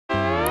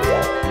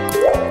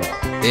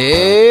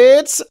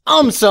It's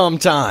AumSum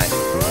time!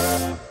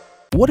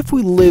 What if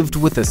we lived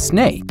with a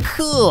snake?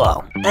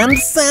 Cool.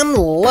 AumSum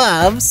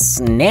loves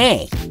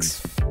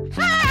snakes.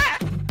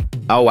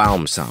 Oh,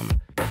 AumSum.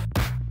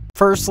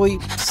 Firstly,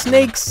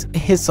 snakes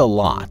hiss a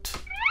lot.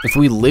 If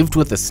we lived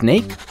with a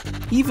snake,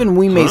 even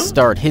we may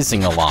start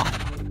hissing a lot.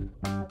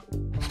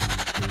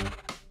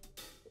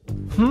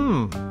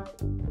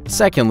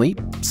 Secondly,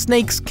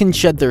 snakes can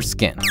shed their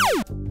skin.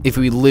 If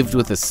we lived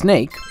with a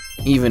snake,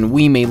 even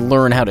we may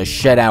learn how to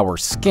shed our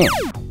skin.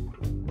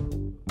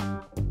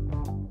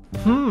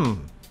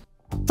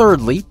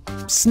 Thirdly,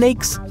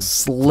 snakes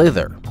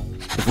slither.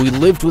 If we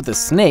lived with a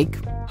snake,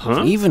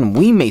 even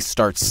we may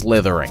start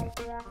slithering.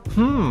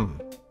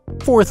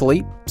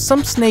 Fourthly,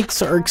 some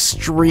snakes are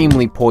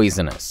extremely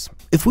poisonous.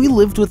 If we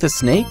lived with a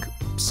snake,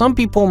 some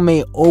people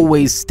may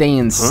always stay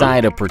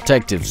inside a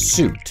protective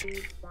suit.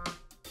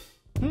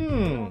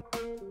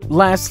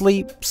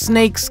 Lastly,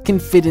 snakes can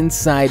fit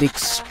inside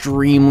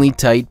extremely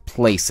tight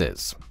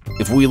places.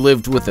 If we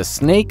lived with a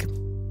snake,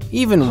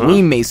 even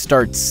we may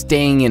start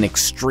staying in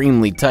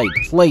extremely tight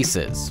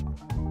places.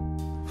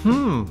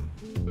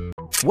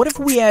 What if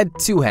we had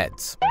two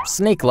heads,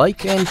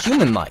 snake-like and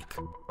human-like?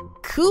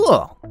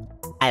 Cool.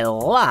 I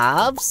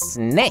love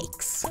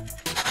snakes.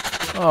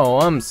 Oh,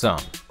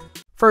 AumSum.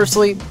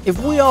 Firstly, if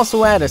we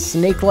also add a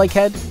snake-like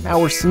head,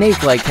 our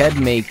snake-like head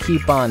may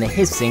keep on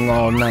hissing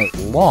all night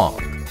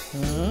long.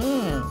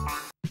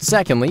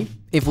 Secondly,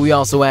 if we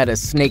also add a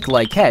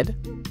snake-like head,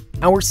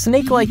 our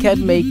snake-like head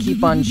may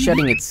keep on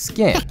shedding its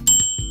skin.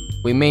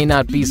 We may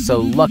not be so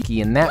lucky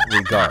in that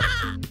regard.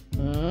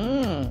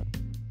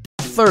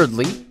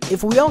 Thirdly,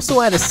 if we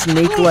also add a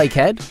snake-like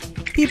head,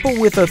 people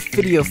with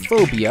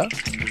ophidiophobia,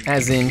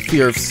 as in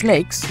fear of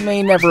snakes,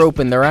 may never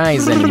open their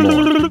eyes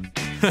anymore.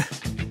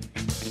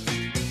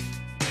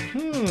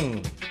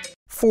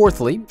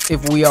 Fourthly,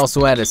 if we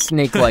also add a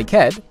snake-like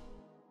head,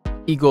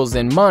 eagles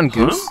and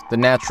mongoose, the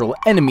natural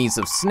enemies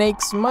of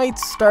snakes, might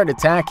start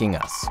attacking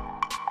us.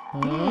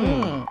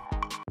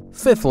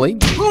 Fifthly,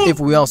 if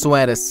we also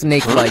add a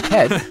snake-like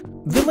head,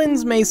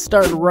 villains may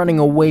start running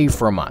away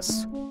from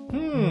us.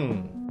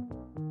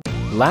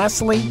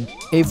 Lastly,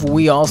 if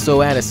we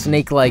also add a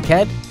snake-like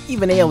head,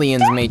 even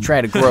aliens may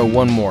try to grow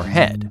one more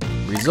head.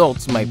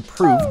 Results might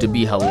prove to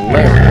be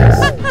hilarious.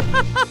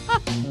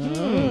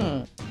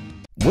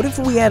 What if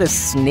we had a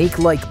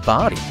snake-like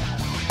body?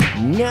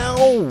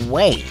 No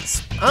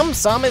ways.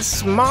 AumSum is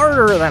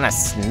smarter than a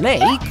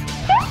snake.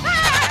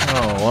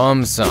 Oh,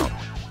 AumSum.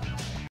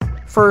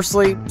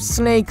 Firstly,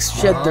 snakes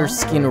shed their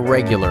skin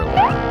regularly.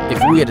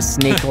 If we had a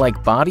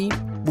snake-like body,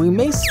 we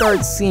may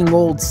start seeing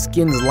old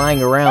skins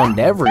lying around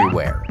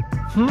everywhere.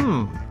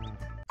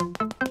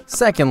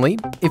 Secondly,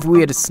 if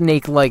we had a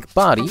snake-like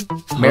body,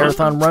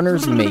 marathon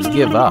runners may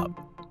give up.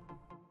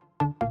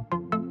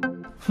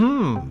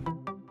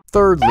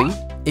 Thirdly,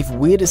 if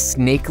we had a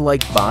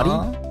snake-like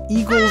body,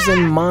 eagles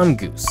and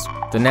mongoose,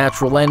 the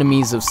natural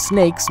enemies of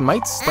snakes,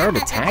 might start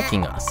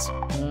attacking us.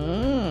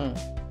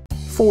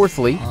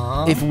 Fourthly,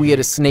 if we had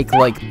a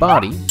snake-like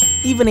body,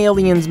 even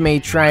aliens may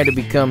try to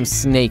become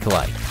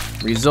snake-like.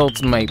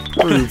 Results might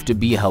prove to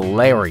be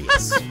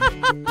hilarious.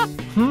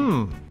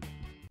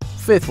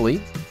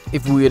 Fifthly,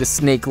 if we had a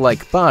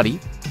snake-like body,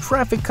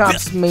 traffic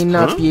cops may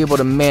not be able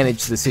to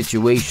manage the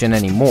situation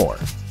anymore.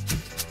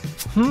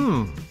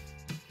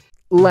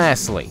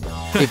 Lastly,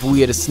 if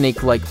we had a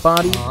snake-like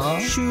body,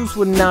 shoes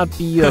would not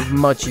be of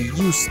much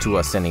use to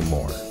us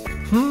anymore.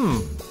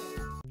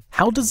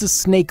 How does a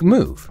snake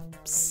move?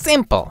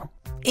 Simple.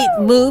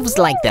 It moves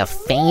like the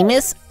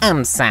famous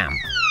AumSum.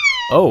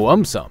 Oh,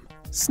 AumSum.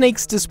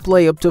 Snakes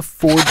display up to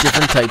 4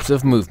 different types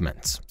of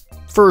movements.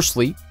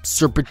 Firstly,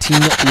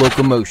 serpentine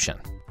locomotion.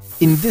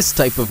 In this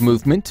type of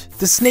movement,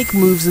 the snake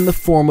moves in the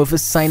form of a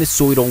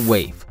sinusoidal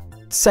wave.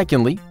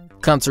 Secondly,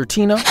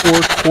 concertina or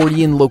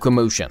accordion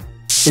locomotion.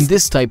 In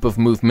this type of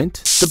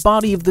movement, the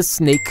body of the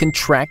snake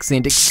contracts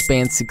and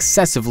expands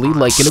successively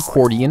like an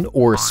accordion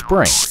or a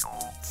spring.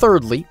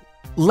 Thirdly,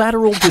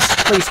 lateral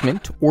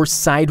displacement or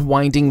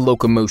side-winding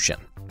locomotion.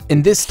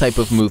 In this type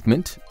of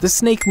movement, the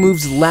snake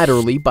moves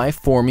laterally by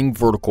forming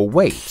vertical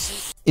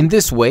waves. In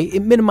this way,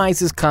 it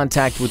minimizes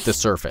contact with the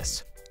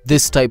surface.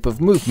 This type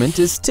of movement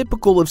is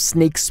typical of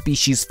snake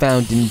species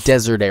found in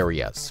desert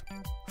areas.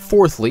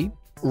 Fourthly,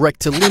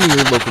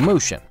 rectilinear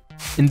locomotion.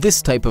 In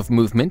this type of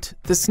movement,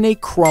 the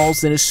snake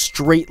crawls in a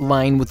straight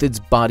line with its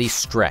body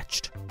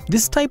stretched.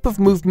 This type of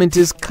movement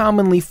is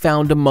commonly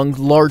found among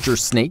larger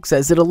snakes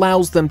as it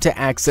allows them to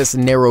access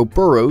narrow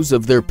burrows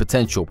of their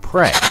potential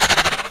prey.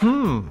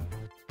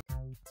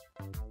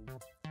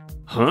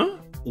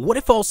 What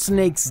if all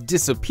snakes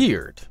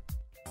disappeared?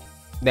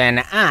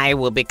 Then I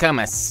will become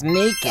a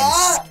snake and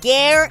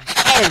scare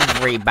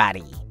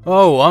everybody.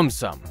 Oh,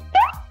 AumSum.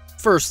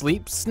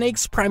 Firstly,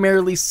 snakes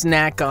primarily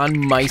snack on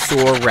mice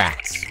or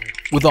rats.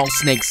 With all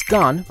snakes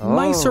gone,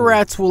 mice or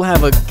rats will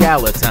have a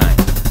gala time.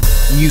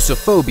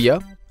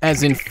 Musophobia,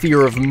 as in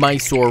fear of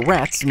mice or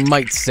rats,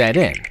 might set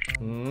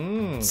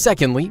in.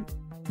 Secondly,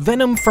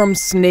 venom from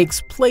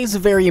snakes plays a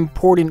very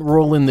important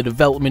role in the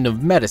development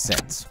of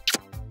medicines.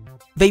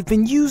 They've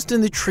been used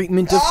in the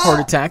treatment of heart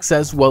attacks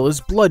as well as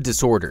blood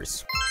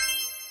disorders.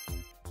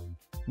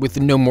 With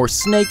no more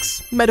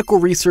snakes, medical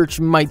research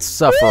might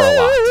suffer a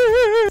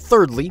lot.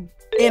 Thirdly,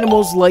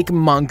 animals like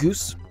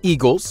mongoose,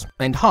 eagles,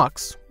 and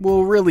hawks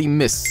will really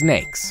miss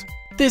snakes.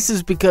 This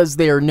is because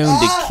they are known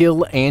to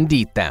kill and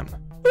eat them.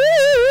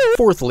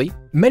 Fourthly,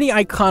 many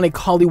iconic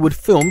Hollywood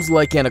films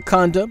like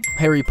Anaconda,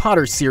 Harry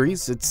Potter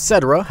series,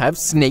 etc. have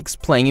snakes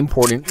playing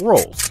important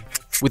roles.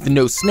 With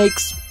no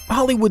snakes,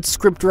 Hollywood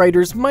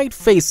scriptwriters might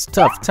face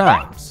tough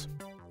times.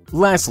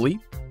 Lastly,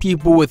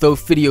 people with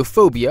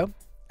ophidiophobia,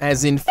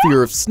 as in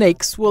fear of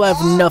snakes, will have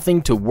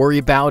nothing to worry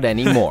about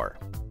anymore.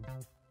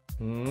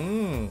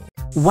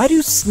 Why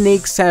do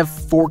snakes have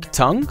forked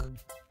tongue?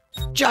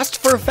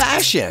 Just for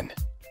fashion.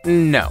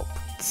 No.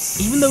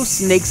 Even though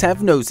snakes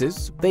have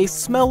noses, they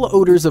smell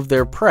odors of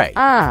their prey,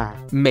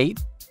 mate,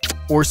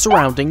 or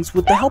surroundings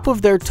with the help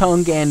of their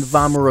tongue and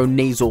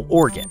vomeronasal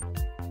organ.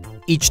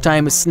 Each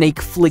time a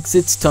snake flicks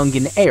its tongue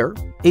in air,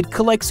 it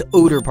collects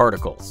odor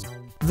particles.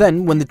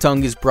 Then, when the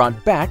tongue is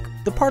brought back,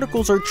 the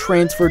particles are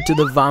transferred to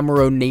the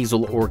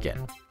vomeronasal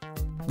organ.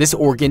 This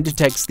organ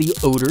detects the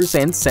odors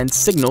and sends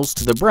signals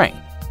to the brain,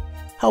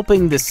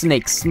 helping the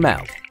snake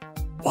smell.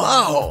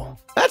 Whoa,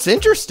 that's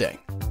interesting.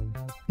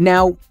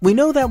 Now, we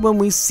know that when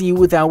we see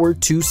with our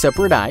two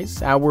separate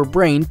eyes, our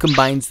brain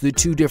combines the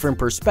two different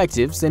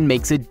perspectives and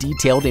makes a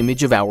detailed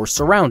image of our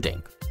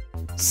surrounding.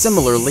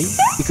 Similarly,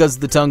 because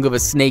the tongue of a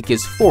snake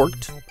is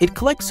forked, it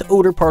collects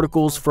odor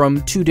particles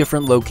from two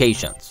different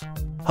locations,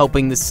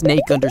 helping the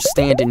snake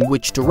understand in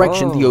which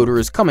direction the odor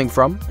is coming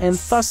from, and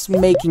thus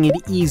making it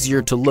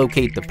easier to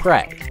locate the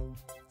prey.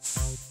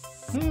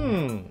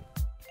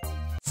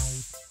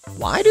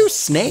 Why do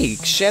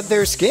snakes shed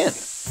their skin?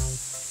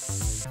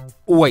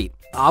 Wait,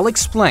 I'll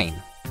explain.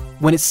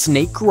 When a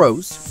snake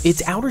grows,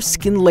 its outer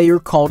skin layer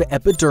called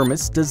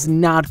epidermis does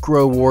not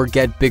grow or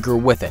get bigger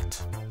with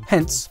it.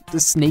 Hence, the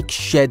snake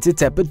sheds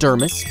its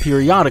epidermis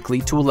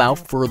periodically to allow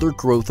further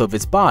growth of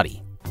its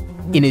body.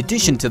 In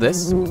addition to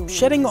this,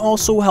 shedding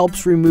also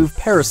helps remove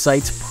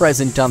parasites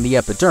present on the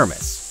epidermis.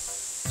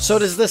 So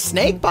does the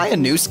snake buy a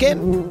new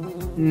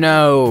skin?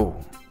 No.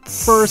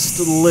 First,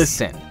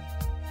 listen.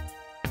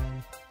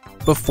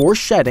 Before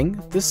shedding,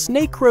 the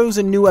snake grows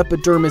a new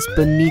epidermis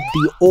beneath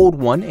the old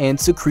one and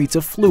secretes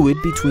a fluid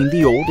between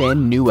the old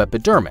and new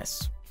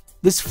epidermis.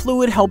 This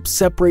fluid helps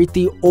separate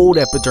the old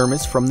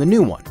epidermis from the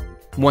new one.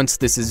 Once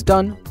this is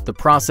done, the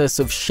process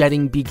of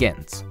shedding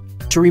begins.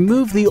 To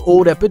remove the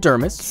old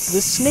epidermis,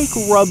 the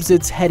snake rubs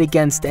its head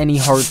against any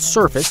hard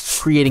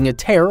surface, creating a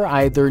tear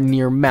either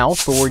near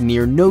mouth or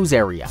near nose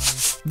area.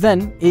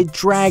 Then, it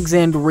drags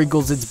and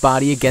wriggles its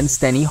body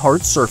against any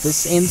hard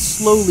surface and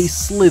slowly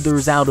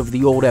slithers out of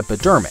the old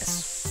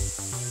epidermis.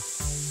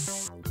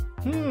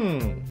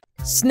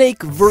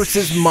 Snake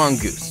versus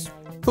mongoose.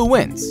 Who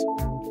wins?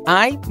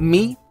 I,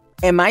 me,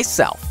 and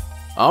myself.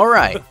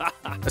 Alright,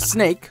 a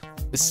snake,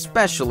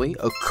 especially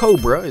a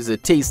cobra, is a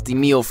tasty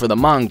meal for the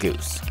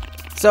mongoose.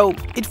 So,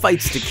 it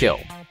fights to kill,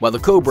 while the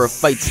cobra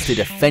fights to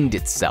defend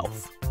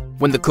itself.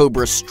 When the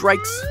cobra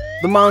strikes,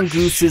 the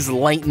mongoose's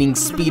lightning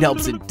speed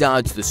helps it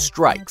dodge the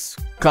strikes,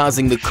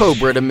 causing the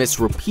cobra to miss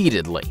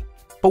repeatedly.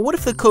 But what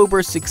if the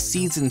cobra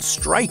succeeds in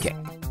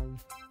striking?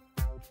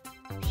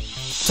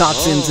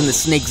 Toxins in the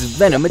snake's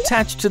venom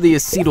attach to the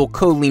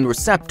acetylcholine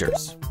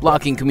receptors,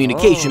 blocking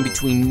communication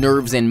between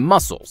nerves and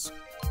muscles,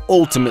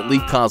 ultimately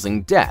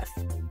causing death.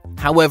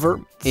 However,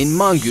 in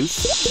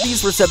mongoose,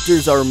 these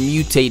receptors are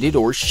mutated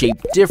or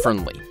shaped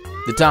differently.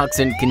 The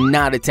toxin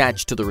cannot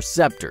attach to the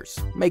receptors,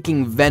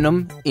 making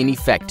venom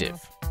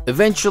ineffective.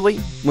 Eventually,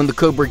 when the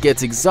cobra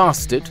gets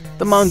exhausted,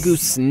 the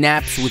mongoose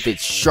snaps with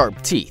its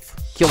sharp teeth,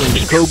 killing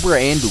the cobra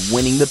and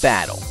winning the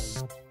battle.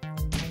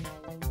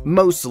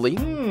 Mostly,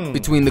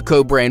 between the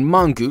cobra and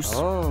mongoose,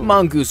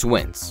 mongoose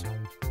wins.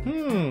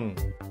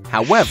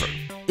 However,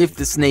 if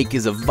the snake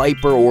is a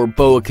viper or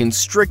boa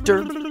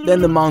constrictor,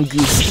 then the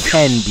mongoose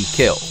can be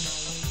killed.